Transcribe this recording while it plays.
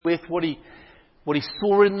with, what he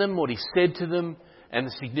saw in them, what he said to them, and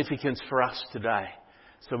the significance for us today.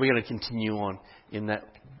 So we're going to continue on in that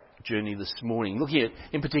journey this morning. Looking at,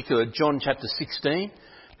 in particular, John chapter 16,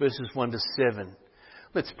 verses 1 to 7.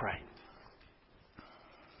 Let's pray.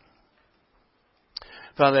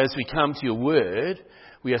 Father, as we come to your word,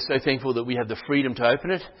 we are so thankful that we have the freedom to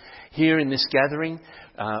open it here in this gathering,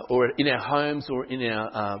 or in our homes, or in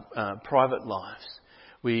our private lives.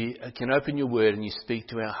 We can open your word and you speak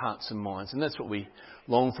to our hearts and minds. And that's what we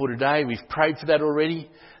long for today. We've prayed for that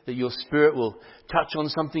already, that your Spirit will touch on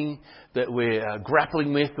something that we're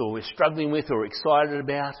grappling with, or we're struggling with, or excited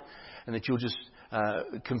about, and that you'll just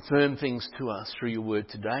confirm things to us through your word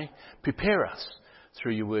today. Prepare us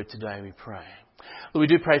through your word today, we pray. Lord,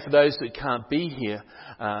 we do pray for those that can't be here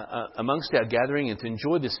amongst our gathering and to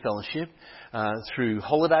enjoy this fellowship through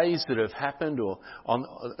holidays that have happened or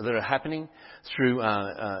that are happening, through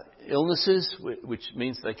illnesses, which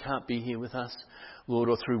means they can't be here with us, Lord,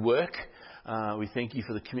 or through work. We thank you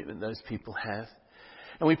for the commitment those people have.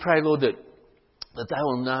 And we pray, Lord, that they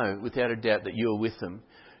will know without a doubt that you are with them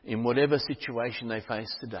in whatever situation they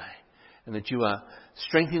face today, and that you are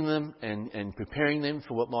strengthening them and preparing them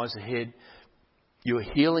for what lies ahead. You are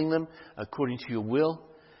healing them according to your will,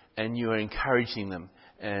 and you are encouraging them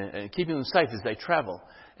and keeping them safe as they travel,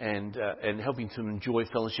 and helping them enjoy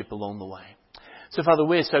fellowship along the way. So, Father,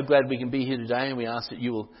 we're so glad we can be here today, and we ask that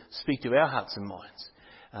you will speak to our hearts and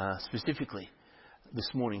minds, specifically this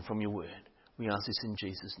morning from your word. We ask this in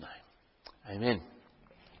Jesus' name. Amen.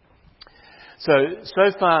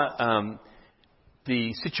 So far,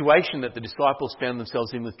 the situation that the disciples found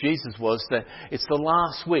themselves in with Jesus was that it's the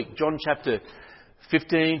last week. John chapter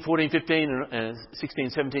 14, 15 and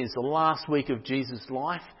 16, 17 is the last week of Jesus'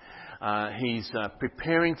 life. He's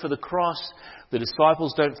preparing for the cross. The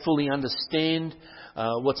disciples don't fully understand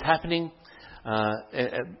what's happening.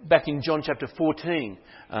 Back in John chapter 14,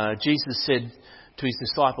 Jesus said to his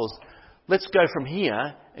disciples, let's go from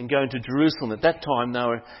here and go into Jerusalem. At that time, they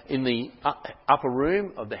were in the upper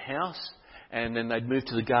room of the house, and then they'd moved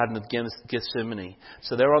to the Garden of Gethsemane.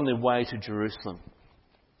 So they're on their way to Jerusalem.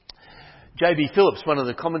 J.B. Phillips, one of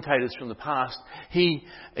the commentators from the past, he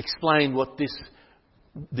explained what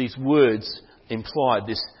these words implied.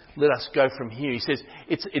 This, let us go from here. He says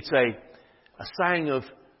it's a saying of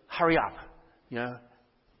hurry up.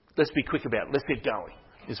 Let's be quick about it. Let's get going,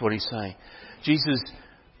 is what he's saying. Jesus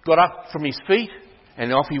got up from his feet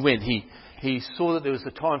and off he went. He saw that there was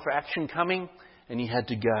a time for action coming and he had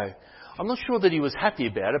to go. I'm not sure that he was happy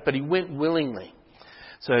about it, but he went willingly.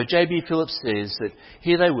 So J.B. Phillips says that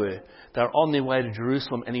here they were on their way to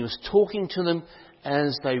Jerusalem, and he was talking to them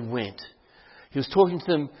as they went. He was talking to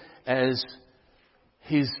them as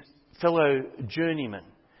his fellow journeymen.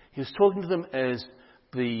 He was talking to them as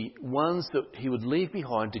the ones that he would leave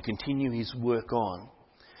behind to continue his work on.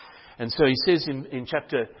 And so he says in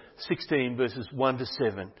chapter 16, verses 1 to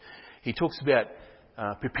 7, he talks about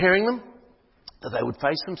preparing them, that they would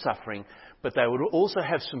face some suffering, but they would also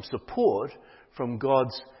have some support from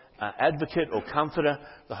God's advocate or comforter,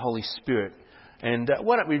 the Holy Spirit. And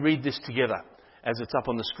why don't we read this together as it's up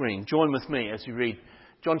on the screen. Join with me as we read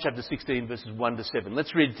John chapter 16, verses 1 to 7.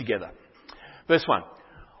 Let's read it together. Verse 1.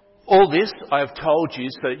 All this I have told you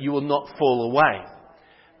so that you will not fall away.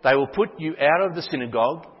 They will put you out of the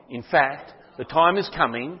synagogue. In fact, the time is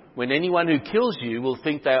coming when anyone who kills you will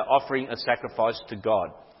think they are offering a sacrifice to God.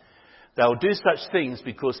 They will do such things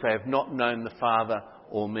because they have not known the Father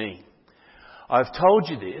or me. I have told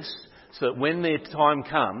you this so that when their time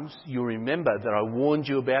comes, you'll remember that I warned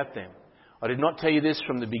you about them. I did not tell you this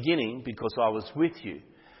from the beginning because I was with you.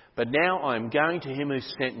 But now I am going to him who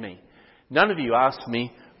sent me. None of you asked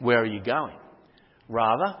me, where are you going?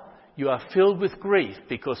 Rather, you are filled with grief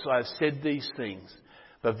because I have said these things.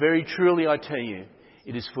 But very truly I tell you,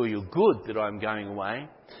 it is for your good that I am going away.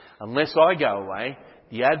 Unless I go away,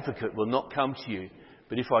 the advocate will not come to you.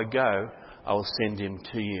 But if I go, I will send him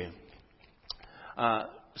to you.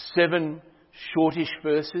 7 shortish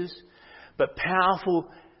verses, but powerful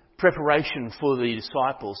preparation for the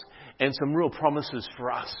disciples and some real promises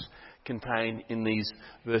for us contained in these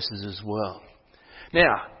verses as well.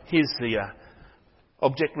 Now, here's the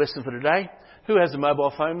object lesson for today. Who has a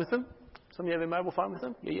mobile phone with them? Some of you have a mobile phone with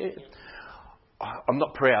them? Yeah. I'm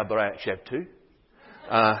not proud, but I actually have two.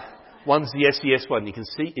 One's the SES one. You can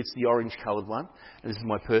see it's the orange coloured one, and this is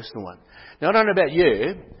my personal one. Now, I don't know about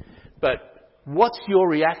you, but what's your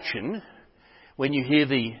reaction when you hear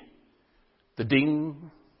the ding,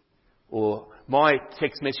 or my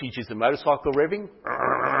text message is the motorcycle revving?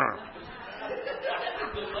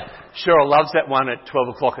 Cheryl loves that one at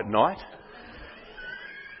 12 o'clock at night.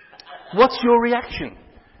 What's your reaction?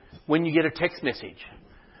 when you get a text message?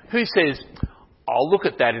 Who says, I'll look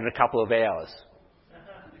at that in a couple of hours?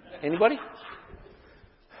 Anybody?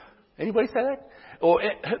 Anybody say that? Or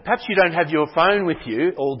perhaps you don't have your phone with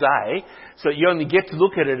you all day, so you only get to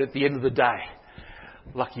look at it at the end of the day.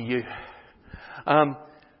 Lucky you.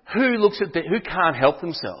 Who can't help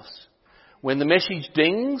themselves? When the message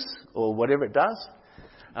dings, or whatever it does,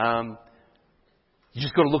 you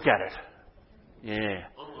just got to look at it. Yeah.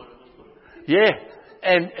 Yeah.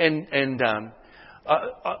 And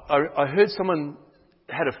I heard someone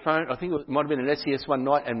had a phone, I think it might have been an SES one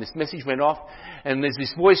night, and this message went off, and there's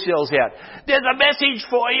this voice yells out, "There's a message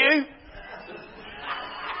for you!"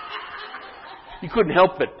 You couldn't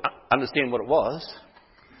help but understand what it was.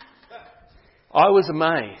 I was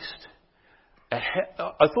amazed.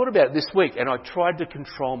 I thought about it this week, and I tried to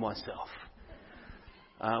control myself.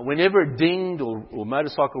 Whenever it dinged or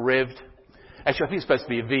motorcycle revved, actually I think it's supposed to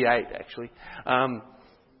be a V8 actually,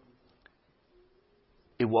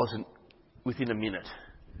 it wasn't within a minute.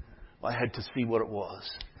 I had to see what it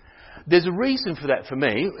was. There's a reason for that for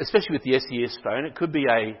me, especially with the SES phone. It could be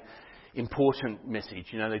a important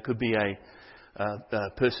message. There could be a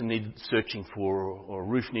person needed searching for, or a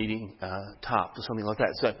roof needing tarp or something like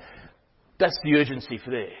that. So that's the urgency for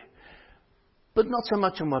there. But not so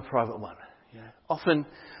much on my private one. Often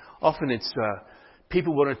it's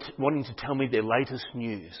people wanting to tell me their latest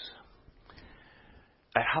news.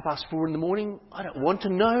 At 4:30 in the morning, I don't want to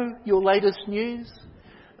know your latest news,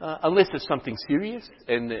 unless it's something serious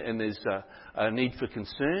and there's a need for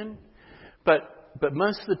concern. But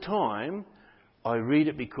most of the time, I read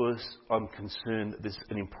it because I'm concerned that there's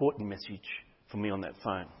an important message for me on that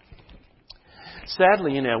phone.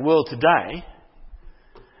 Sadly, in our world today,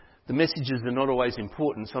 the messages are not always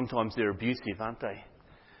important. Sometimes they're abusive, aren't they?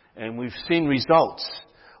 And we've seen results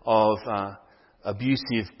of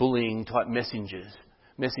abusive, bullying type messages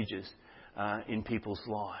in people's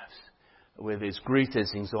lives, where there's grief,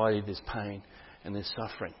 there's anxiety, there's pain, and there's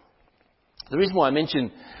suffering. The reason why I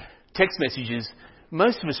mention text messages,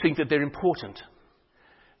 most of us think that they're important.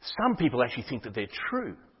 Some people actually think that they're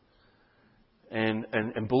true,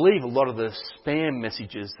 and believe a lot of the spam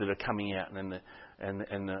messages that are coming out and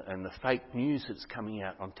the fake news that's coming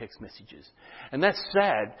out on text messages. And that's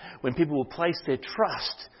sad when people will place their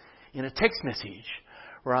trust in a text message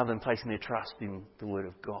rather than placing their trust in the Word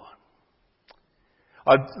of God.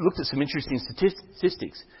 I've looked at some interesting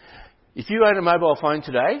statistics. If you own a mobile phone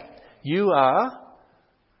today, you are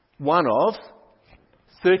one of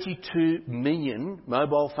 32 million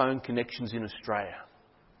mobile phone connections in Australia.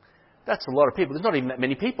 That's a lot of people. There's not even that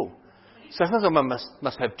many people. So someone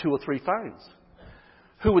must have 2 or 3 phones.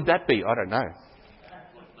 Who would that be? I don't know.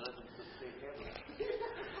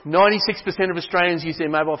 96% of Australians use their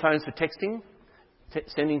mobile phones for texting,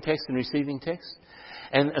 sending text and receiving text.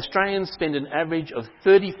 And Australians spend an average of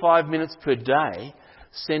 35 minutes per day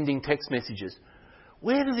sending text messages.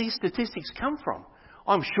 Where do these statistics come from?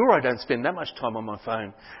 I'm sure I don't spend that much time on my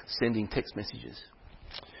phone sending text messages.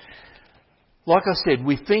 Like I said,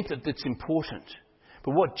 we think that it's important.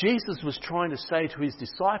 But what Jesus was trying to say to his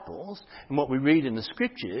disciples, and what we read in the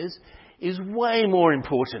scriptures, is way more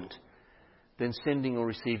important than sending or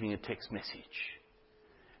receiving a text message.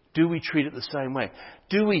 Do we treat it the same way?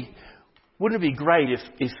 Wouldn't it be great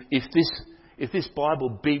if this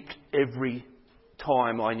Bible beeped every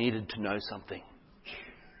time I needed to know something?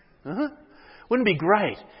 Wouldn't it be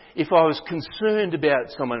great if I was concerned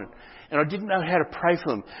about someone and I didn't know how to pray for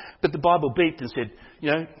them, but the Bible beeped and said,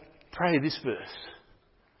 pray this verse.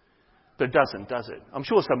 But it doesn't, does it? I'm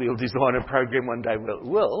sure somebody will design a program one day where it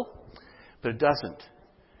will, but it doesn't.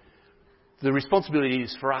 The responsibility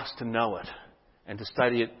is for us to know it and to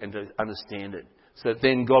study it and to understand it, so that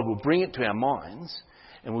then God will bring it to our minds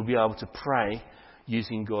and we'll be able to pray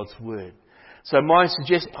using God's Word. So my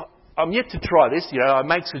suggestion, I'm yet to try this, I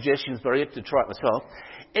make suggestions, but I have to try it myself.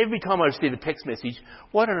 Every time I receive a text message,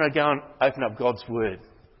 why don't I go and open up God's Word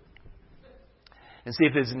and see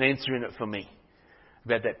if there's an answer in it for me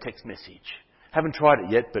about that text message. Haven't tried it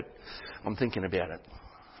yet, but I'm thinking about it.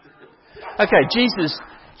 Okay, Jesus,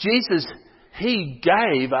 he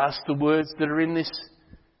gave us the words that are in this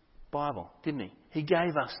Bible, didn't he? He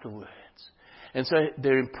gave us the words. And so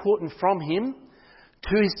they're important from him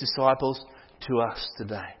to his disciples, to us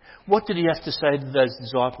today. What did he have to say to those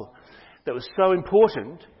disciples that was so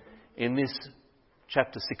important in this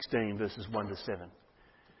chapter 16, verses 1 to 7?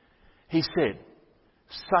 He said,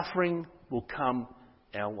 suffering will come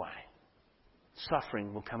our way.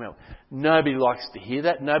 Suffering will come our way. Nobody likes to hear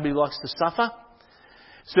that. Nobody likes to suffer.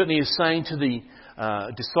 Certainly he's saying to the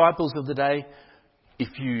disciples of the day,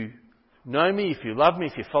 if you know me, if you love me,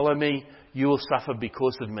 if you follow me, you will suffer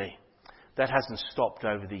because of me. that hasn't stopped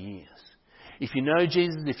over the years. If you know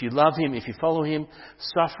Jesus, if you love him, if you follow him,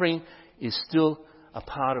 suffering is still a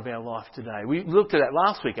part of our life today. We looked at that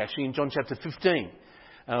last week, actually, in John chapter 15,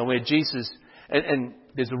 where Jesus, and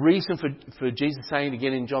there's a reason for Jesus saying it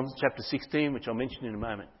again in John chapter 16, which I'll mention in a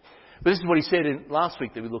moment. But this is what he said in last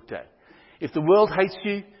week that we looked at. If the world hates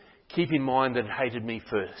you, keep in mind that it hated me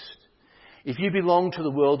first. If you belong to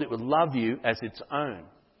the world, it will love you as its own.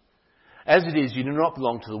 As it is, you do not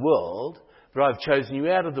belong to the world, but I have chosen you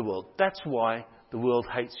out of the world. That's why the world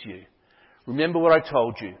hates you. Remember what I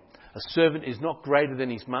told you. A servant is not greater than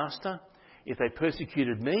his master. If they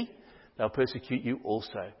persecuted me, they'll persecute you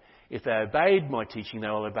also. If they obeyed my teaching, they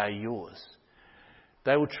will obey yours.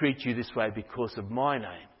 They will treat you this way because of my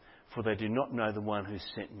name, for they do not know the one who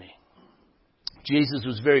sent me. Jesus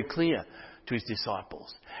was very clear to his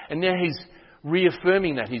disciples. And now he's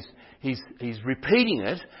reaffirming that. He's repeating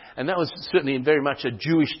it. And that was certainly in very much a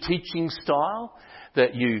Jewish teaching style,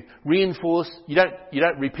 that you reinforce. You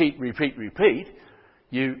don't repeat.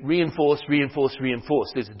 You reinforce.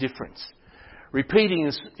 There's a difference.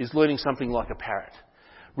 Repeating is learning something like a parrot.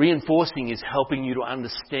 Reinforcing is helping you to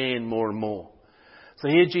understand more and more. So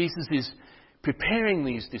here Jesus is preparing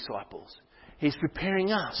these disciples. He's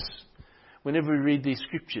preparing us, whenever we read these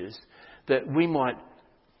scriptures, that we might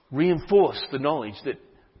reinforce the knowledge that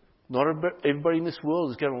not everybody in this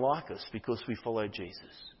world is going to like us because we follow Jesus.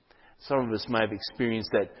 Some of us may have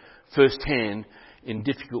experienced that firsthand in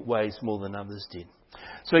difficult ways more than others did.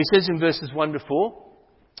 So he says in verses 1 to 4,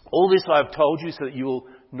 all this I have told you so that you will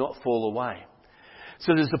not fall away.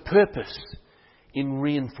 So there's a purpose in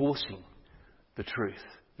reinforcing the truth.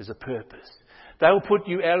 There's a purpose. They will put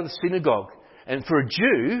you out of the synagogue. And for a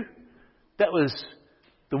Jew, that was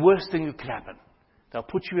the worst thing that could happen. They'll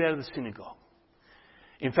put you out of the synagogue.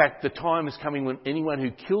 In fact, the time is coming when anyone who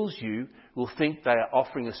kills you will think they are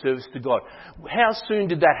offering a service to God. How soon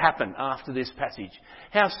did that happen after this passage?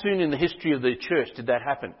 How soon in the history of the church did that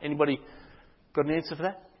happen? Anybody got an answer for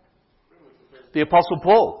that? The Apostle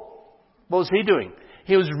Paul. What was he doing?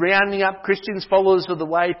 He was rounding up Christians, followers of the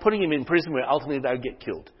way, putting them in prison where ultimately they would get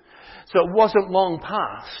killed. So it wasn't long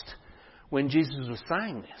past when Jesus was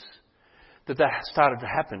saying this that started to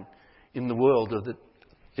happen in the world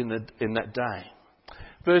in that day.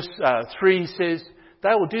 Verse 3 says, they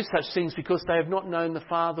will do such things because they have not known the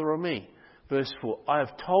Father or me. Verse 4, I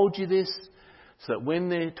have told you this so that when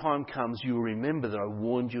their time comes you will remember that I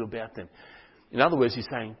warned you about them. In other words, he's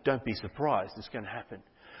saying, don't be surprised, it's going to happen.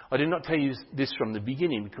 I did not tell you this from the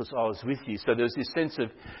beginning because I was with you. So there was this sense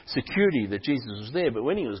of security that Jesus was there. But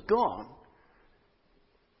when he was gone,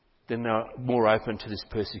 then they were more open to this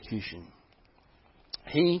persecution.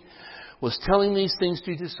 He was telling these things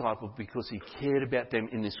to his disciples because he cared about them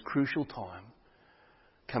in this crucial time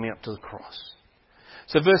coming up to the cross.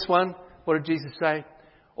 So verse 1, what did Jesus say?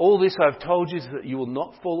 All this I have told you so that you will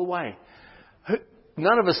not fall away.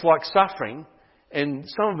 None of us like suffering, and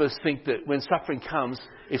some of us think that when suffering comes,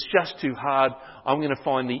 it's just too hard, I'm going to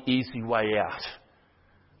find the easy way out.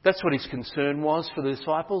 That's what his concern was for the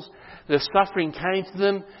disciples. The suffering came to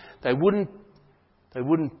them, they wouldn't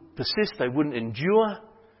persist, they wouldn't endure,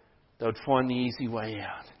 they would find the easy way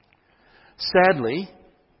out. Sadly,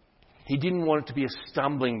 he didn't want it to be a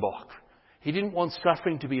stumbling block. He didn't want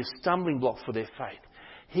suffering to be a stumbling block for their faith.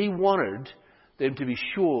 He wanted them to be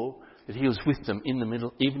sure that he was with them in the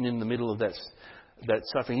middle, even in the middle of that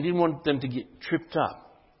suffering. He didn't want them to get tripped up.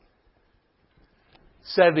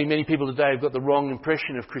 Sadly, many people today have got the wrong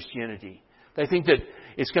impression of Christianity. They think that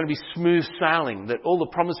it's going to be smooth sailing, that all the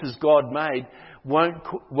promises God made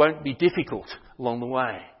won't be difficult along the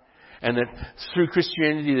way. And that through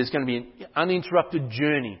Christianity there's going to be an uninterrupted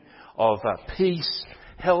journey of peace,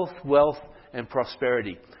 health, wealth and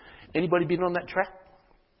prosperity. Anybody been on that track?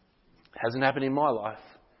 Hasn't happened in my life.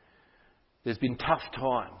 There's been tough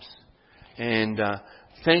times. And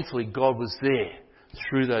thankfully God was there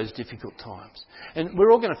through those difficult times. And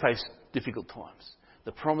we're all going to face difficult times.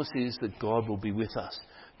 The promise is that God will be with us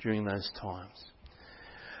during those times.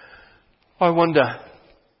 I wonder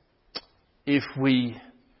if we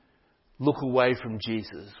look away from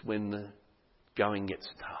Jesus when the going gets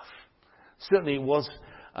tough. Certainly it was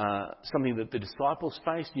something that the disciples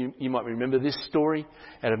faced. You might remember this story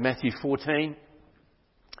out of Matthew 14.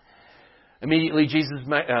 Immediately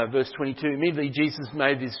verse 22, immediately Jesus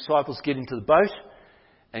made his disciples get into the boat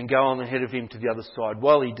and go on ahead of him to the other side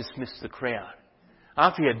while he dismissed the crowd.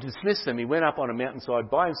 After he had dismissed them, he went up on a mountainside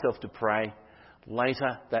by himself to pray.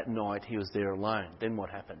 Later that night he was there alone. Then what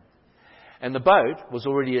happened? And the boat was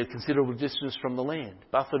already a considerable distance from the land,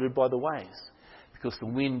 buffeted by the waves, because the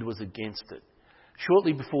wind was against it.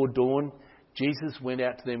 Shortly before dawn, Jesus went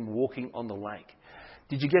out to them walking on the lake.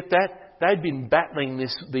 Did you get that? They'd been battling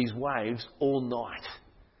these waves all night.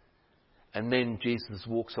 And then Jesus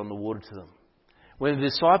walks on the water to them. When the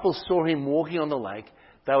disciples saw him walking on the lake,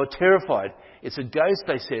 they were terrified. It's a ghost,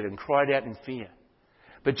 they said, and cried out in fear.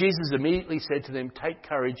 But Jesus immediately said to them, "Take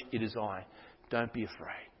courage, it is I. Don't be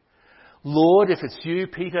afraid." "Lord, if it's you,"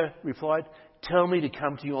 Peter replied, "tell me to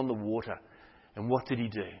come to you on the water." And what did he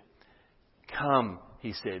do? "Come,"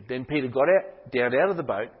 he said. Then Peter got down out of the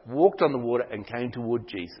boat, walked on the water and came toward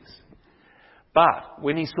Jesus. But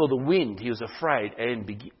when he saw the wind, he was afraid and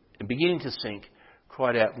beginning to sink,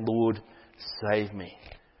 cried out, "Lord, save me."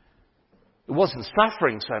 It wasn't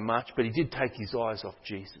suffering so much, but he did take his eyes off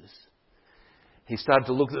Jesus. He started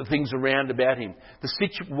to look at the things around about him.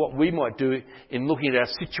 What we might do in looking at our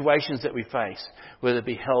situations that we face, whether it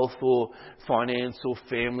be health or finance or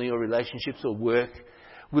family or relationships or work.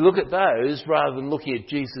 We look at those rather than looking at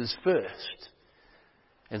Jesus first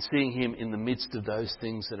and seeing him in the midst of those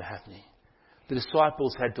things that are happening. The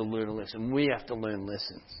disciples had to learn a lesson. We have to learn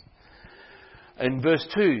lessons. In verse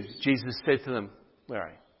 2, Jesus said to them, "Where are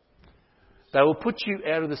you? They will put you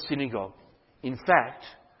out of the synagogue. In fact,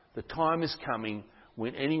 the time is coming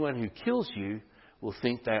when anyone who kills you will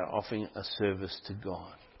think they are offering a service to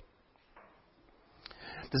God."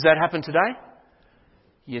 Does that happen today?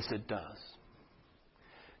 Yes, it does.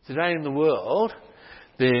 Today in the world,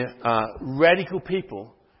 there are radical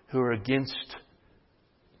people who are against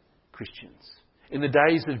Christians. In the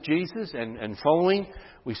days of Jesus and following,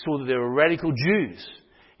 we saw that there were radical Jews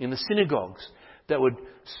in the synagogues that would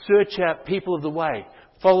search out people of the way,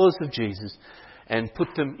 followers of Jesus, and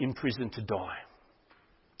put them in prison to die.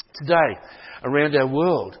 Today, around our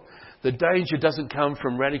world, the danger doesn't come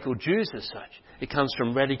from radical Jews as such. It comes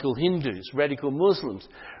from radical Hindus, radical Muslims,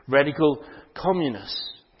 radical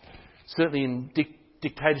communists. Certainly in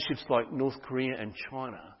dictatorships like North Korea and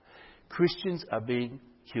China, Christians are being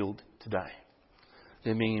killed today.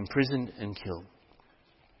 They're being imprisoned and killed.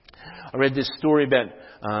 I read this story about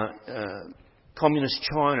Communist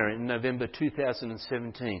China in November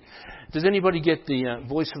 2017. Does anybody get the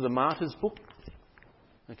Voice of the Martyrs book?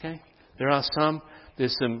 Okay. There's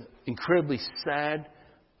some incredibly sad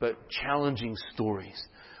but challenging stories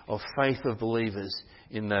of faith of believers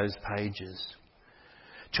in those pages.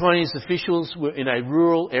 Chinese officials were in a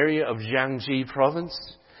rural area of Jiangxi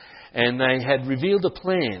province, and they had revealed a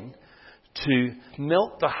plan to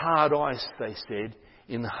melt the hard ice, they said,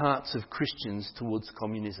 in the hearts of Christians towards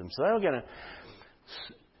communism. So they were going to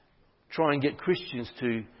try and get Christians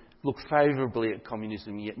to look favourably at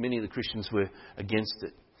communism, yet many of the Christians were against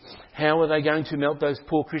it. How are they going to melt those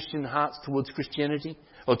poor Christian hearts towards Christianity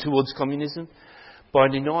or towards communism? By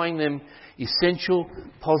denying them essential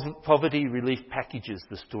poverty relief packages,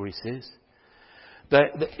 the story says.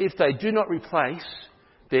 If they do not replace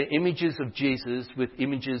their images of Jesus with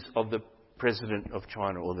images of the President of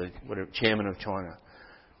China or the Chairman of China.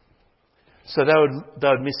 So they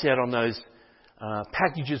would miss out on those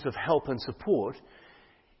packages of help and support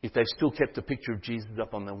if they still kept a picture of Jesus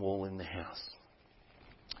up on the wall in the house.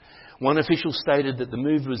 One official stated that the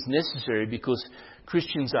move was necessary because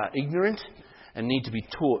Christians are ignorant and need to be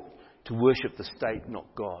taught to worship the state, not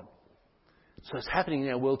God. So it's happening in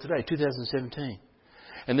our world today, 2017.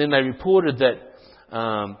 And then they reported that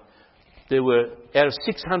there were, out of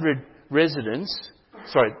 600 residents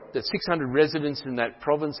in that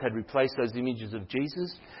province had replaced those images of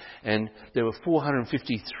Jesus, and there were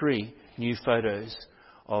 453 new photos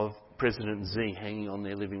of President Xi hanging on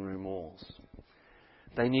their living room walls.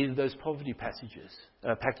 They needed those poverty packages.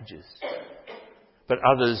 But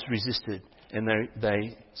others resisted, and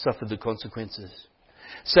they suffered the consequences.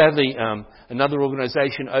 Sadly, another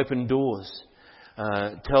organisation, Open Doors,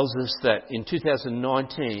 tells us that in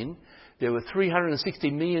 2019 there were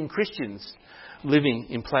 360 million Christians living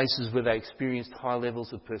in places where they experienced high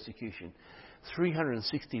levels of persecution.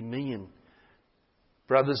 360 million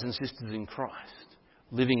brothers and sisters in Christ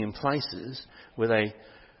living in places where they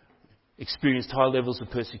experienced high levels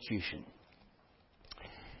of persecution.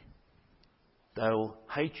 They will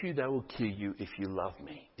hate you, they will kill you if you love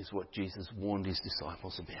me, is what Jesus warned his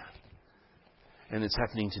disciples about. And it's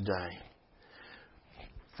happening today.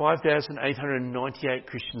 5,898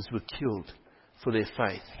 Christians were killed for their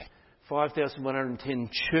faith. 5,110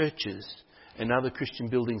 churches and other Christian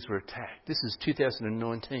buildings were attacked. This is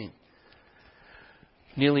 2019.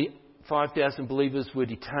 Nearly 5,000 believers were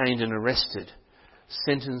detained and arrested,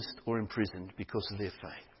 sentenced or imprisoned because of their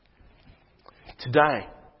faith.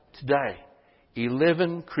 Today,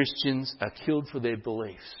 11 Christians are killed for their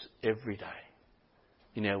beliefs every day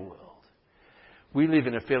in our world. We live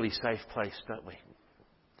in a fairly safe place, don't we?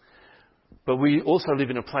 But we also live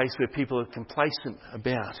in a place where people are complacent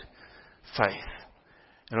about faith.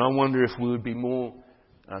 And I wonder if we would be more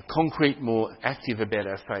concrete, more active about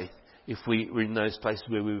our faith if we were in those places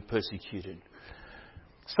where we were persecuted.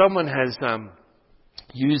 Someone has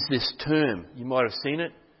used this term. You might have seen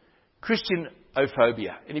it.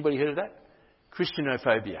 Christianophobia. Anybody heard of that?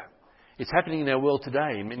 Christianophobia. It's happening in our world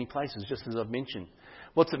today in many places, just as I've mentioned.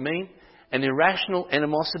 What's it mean? An irrational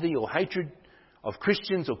animosity or hatred of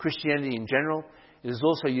Christians or Christianity in general. It is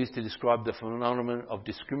also used to describe the phenomenon of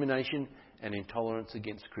discrimination and intolerance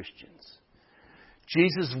against Christians.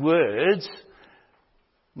 Jesus' words,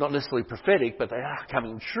 not necessarily prophetic, but they are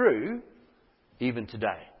coming true even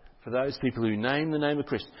today for those people who name the name of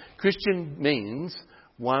Christ. Christian means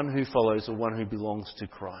one who follows or one who belongs to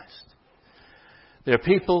Christ. There are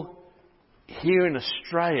people here in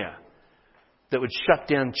Australia that would shut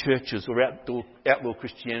down churches or outlaw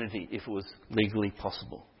Christianity if it was legally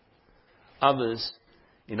possible. Others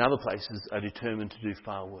in other places are determined to do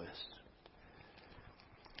far worse.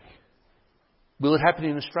 Will it happen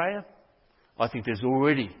in Australia? I think there's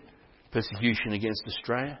already persecution against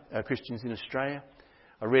Christians in Australia.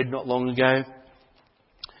 I read not long ago,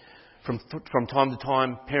 from time to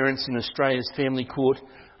time, parents in Australia's family court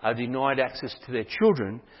are denied access to their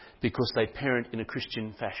children because they parent in a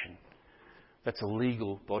Christian fashion. That's a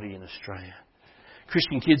legal body in Australia.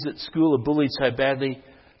 Christian kids at school are bullied so badly,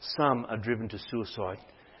 some are driven to suicide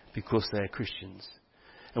because they are Christians.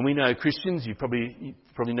 And we know Christians, you probably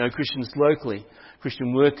know Christians locally,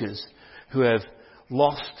 Christian workers who have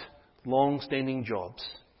lost long-standing jobs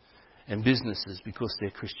and businesses because they're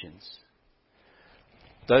Christians.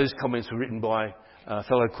 Those comments were written by a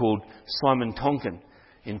fellow called Simon Tonkin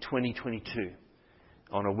in 2022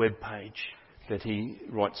 on a web page that he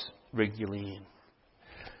writes regularly in.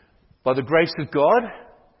 By the grace of God,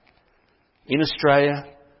 in Australia,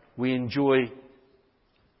 we enjoy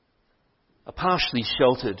a partially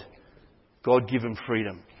sheltered, God-given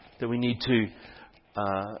freedom that we need to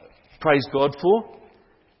praise God for,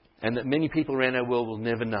 and that many people around our world will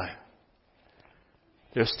never know.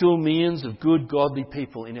 There are still millions of good, godly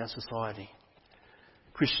people in our society.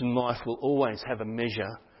 Christian life will always have a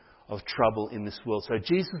measure of trouble in this world. So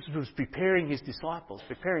Jesus was preparing his disciples,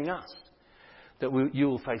 preparing us, that you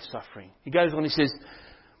will face suffering. He goes on, he says,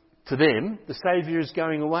 to them, the Saviour is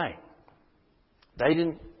going away. They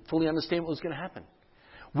didn't fully understand what was going to happen.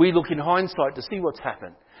 We look in hindsight to see what's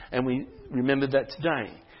happened, and we remember that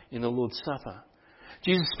today in the Lord's Supper.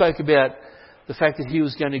 Jesus spoke about the fact that he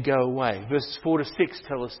was going to go away. Verses 4 to 6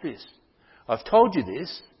 tell us this. I've told you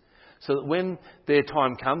this so that when their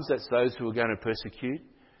time comes, that's those who are going to persecute,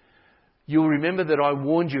 you'll remember that I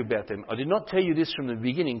warned you about them. I did not tell you this from the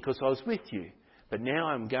beginning because I was with you, but now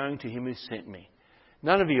I'm going to him who sent me.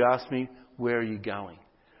 None of you asked me, where are you going?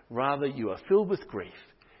 Rather, you are filled with grief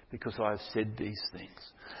because I have said these things.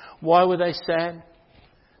 Why were they sad?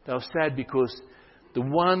 They were sad because the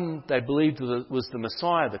one they believed was the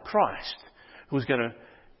Messiah, the Christ, who was going to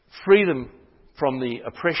free them from the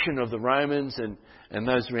oppression of the Romans and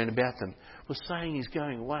those around about them, was saying he's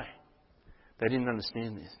going away. They didn't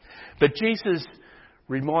understand this. But Jesus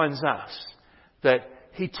reminds us that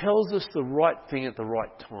he tells us the right thing at the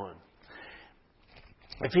right time.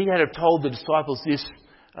 If he had have told the disciples this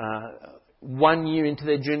 1 year into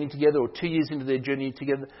their journey together or 2 years into their journey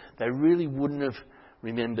together, they really wouldn't have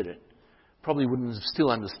remembered it. Probably wouldn't have still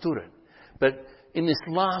understood it. But in this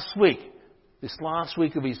last week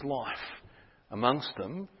of his life amongst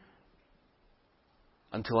them,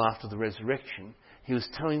 until after the resurrection, he was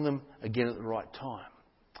telling them again at the right time.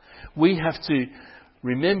 We have to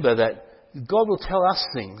remember that God will tell us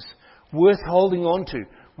things worth holding on to,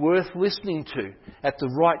 worth listening to at the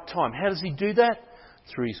right time. How does he do that?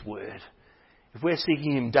 Through his word. If we're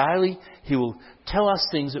seeking him daily, he will tell us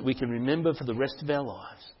things that we can remember for the rest of our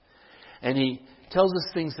lives. And he tells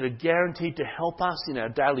us things that are guaranteed to help us in our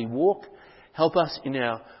daily walk, help us in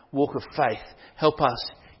our walk of faith, help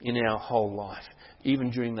us in our whole life,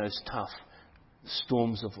 even during those tough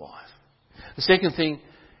storms of life. The second thing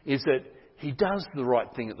is that he does the right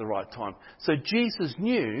thing at the right time. So Jesus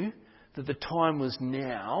knew that the time was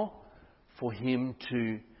now for him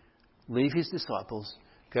to leave his disciples,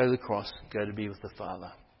 go to the cross, go to be with the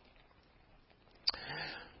Father.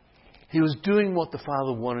 He was doing what the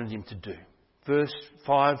Father wanted him to do. Verse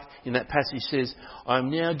 5 in that passage says, I am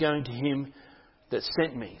now going to him that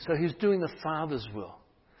sent me. So he was doing the Father's will.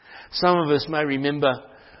 Some of us may remember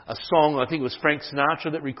a song, I think it was Frank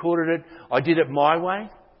Sinatra that recorded it, I did it my way.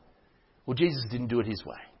 Well, Jesus didn't do it his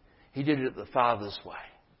way. He did it the Father's way.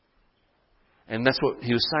 And that's what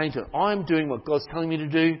he was saying to them. I'm doing what God's telling me to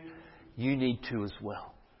do. You need to as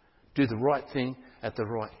well. Do the right thing at the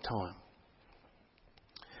right time.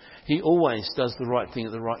 He always does the right thing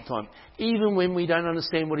at the right time, even when we don't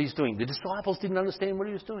understand what He's doing. The disciples didn't understand what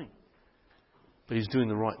He was doing, but He's doing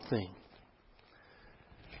the right thing.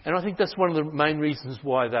 And I think that's one of the main reasons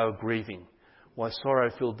why they were grieving, why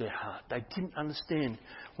sorrow filled their heart. They didn't understand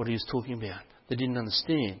what He was talking about. They didn't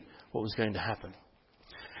understand what was going to happen.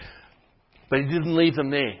 But He didn't leave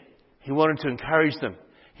them there. He wanted to encourage them.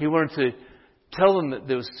 He wanted to tell them that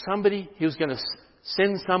there was somebody, He was going to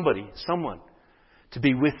send someone to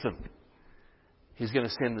be with them. He's going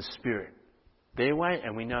to send the Spirit their way,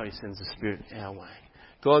 and we know He sends the Spirit our way.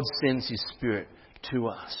 God sends His Spirit to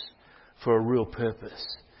us for a real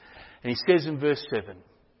purpose. And He says in verse 7,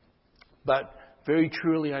 "But very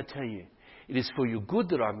truly I tell you, it is for your good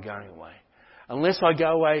that I'm going away. Unless I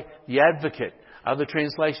go away, the Advocate," other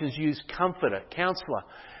translations use Comforter, Counselor,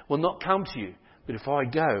 "will not come to you. But if I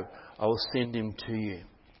go, I will send Him to you."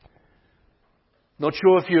 Not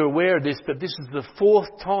sure if you're aware of this, but this is the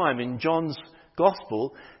 4th time in John's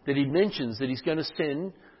Gospel that he mentions that he's going to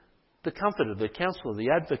send the Comforter, the Counselor,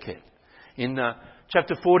 the Advocate. In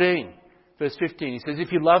chapter 14, verse 15, he says,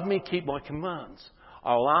 "If you love me, keep my commands.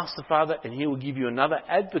 I will ask the Father, and He will give you another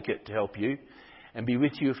Advocate to help you and be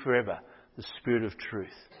with you forever, the Spirit of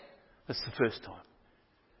truth." That's the first time.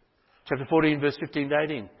 Chapter 14, verse 15 to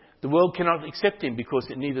 18. "The world cannot accept Him because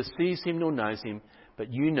it neither sees Him nor knows Him,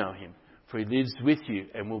 but you know Him, for He lives with you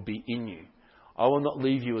and will be in you. I will not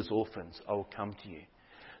leave you as orphans. I will come to you."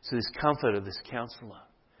 So this Comforter, this Counselor.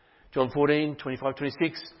 John 14, 25,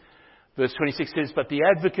 26. Verse 26 says, "But the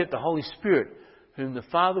Advocate, the Holy Spirit, whom the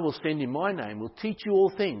Father will send in my name, will teach you all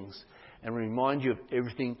things and remind you of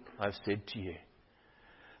everything I've said to you."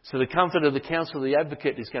 So the Comforter, the Counselor, the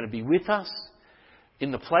Advocate is going to be with us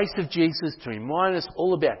in the place of Jesus to remind us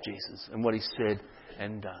all about Jesus and what He said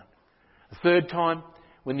and done. The third time,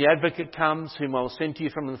 when the Advocate comes, whom I will send to you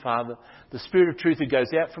from the Father, the Spirit of truth who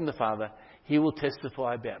goes out from the Father, He will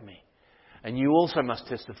testify about me. And you also must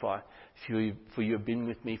testify, for you have been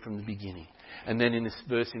with me from the beginning. And then in this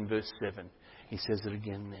verse, in verse 7, he says it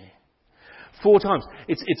again there. 4 times.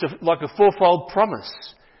 It's like a 4-fold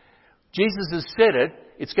promise. Jesus has said it,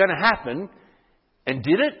 it's going to happen. And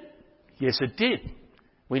did it? Yes, it did.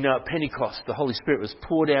 We know at Pentecost, the Holy Spirit was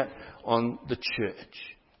poured out on the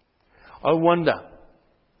church. I wonder,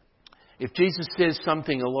 if Jesus says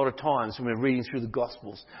something a lot of times when we're reading through the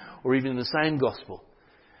Gospels, or even in the same Gospel,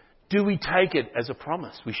 do we take it as a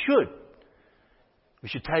promise? We should. We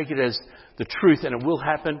should take it as the truth, and it will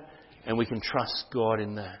happen, and we can trust God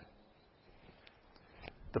in that.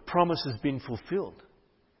 The promise has been fulfilled.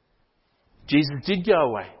 Jesus did go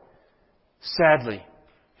away. Sadly,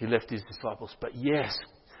 He left His disciples. But yes,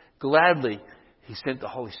 gladly, He sent the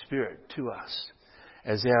Holy Spirit to us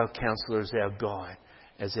as our Counselor, as our guide,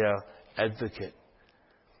 as our Advocate.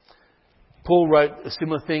 Paul wrote a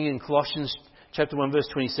similar thing in Colossians chapter 1, verse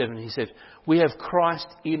 27. He said, "We have Christ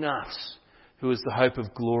in us, who is the hope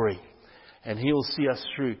of glory, and He will see us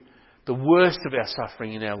through the worst of our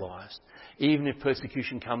suffering in our lives, even if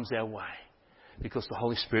persecution comes our way, because the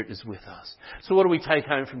Holy Spirit is with us." So what do we take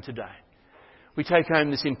home from today? We take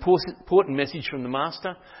home this important message from the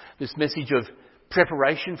Master, this message of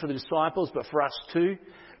preparation for the disciples, but for us too,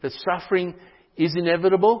 that suffering is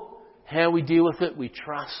inevitable. How we deal with it, we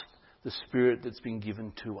trust the Spirit that's been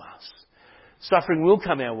given to us. Suffering will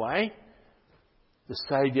come our way. The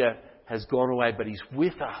Saviour has gone away, but He's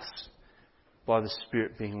with us by the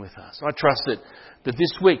Spirit being with us. I trust that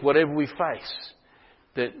this week, whatever we face,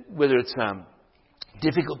 that whether it's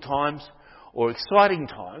difficult times or exciting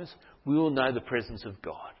times, we will know the presence of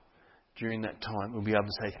God. During that time, we'll be able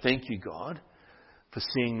to say, "Thank you, God, for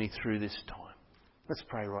seeing me through this time." Let's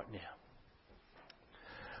pray right now.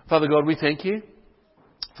 Father God, we thank You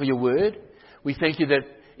for Your word. We thank You that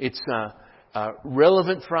it's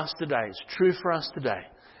relevant for us today. It's true for us today.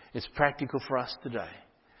 It's practical for us today.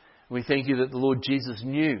 We thank You that the Lord Jesus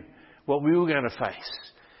knew what we were going to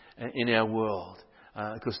face in our world.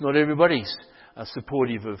 Because not everybody's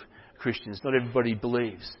supportive of Christians. Not everybody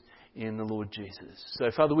believes in the Lord Jesus.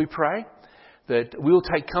 So, Father, we pray that we'll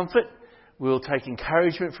take comfort. We'll take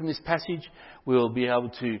encouragement from this passage. We'll be able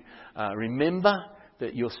to remember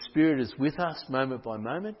that Your Spirit is with us moment by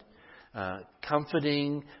moment,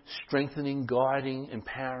 comforting, strengthening, guiding,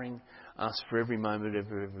 empowering us for every moment of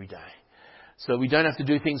every day. So we don't have to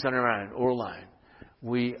do things on our own or alone.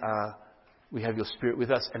 We have Your Spirit with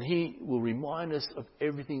us, and He will remind us of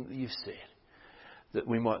everything that You've said, that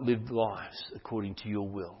we might live lives according to Your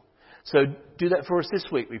will. So do that for us this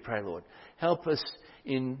week, we pray, Lord. Help us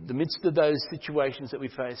in the midst of those situations that we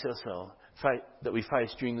face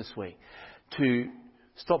during this week, to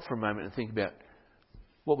stop for a moment and think about,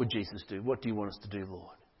 what would Jesus do? What do you want us to do,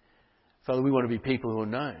 Lord? Father, we want to be people who are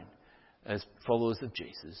known as followers of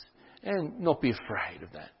Jesus and not be afraid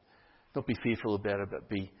of that. Not be fearful about it, but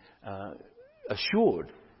be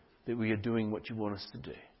assured that we are doing what you want us to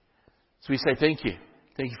do. So we say thank you.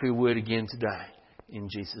 Thank you for your word again today. In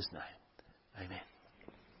Jesus' name. Amen.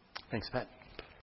 Thanks, Pat.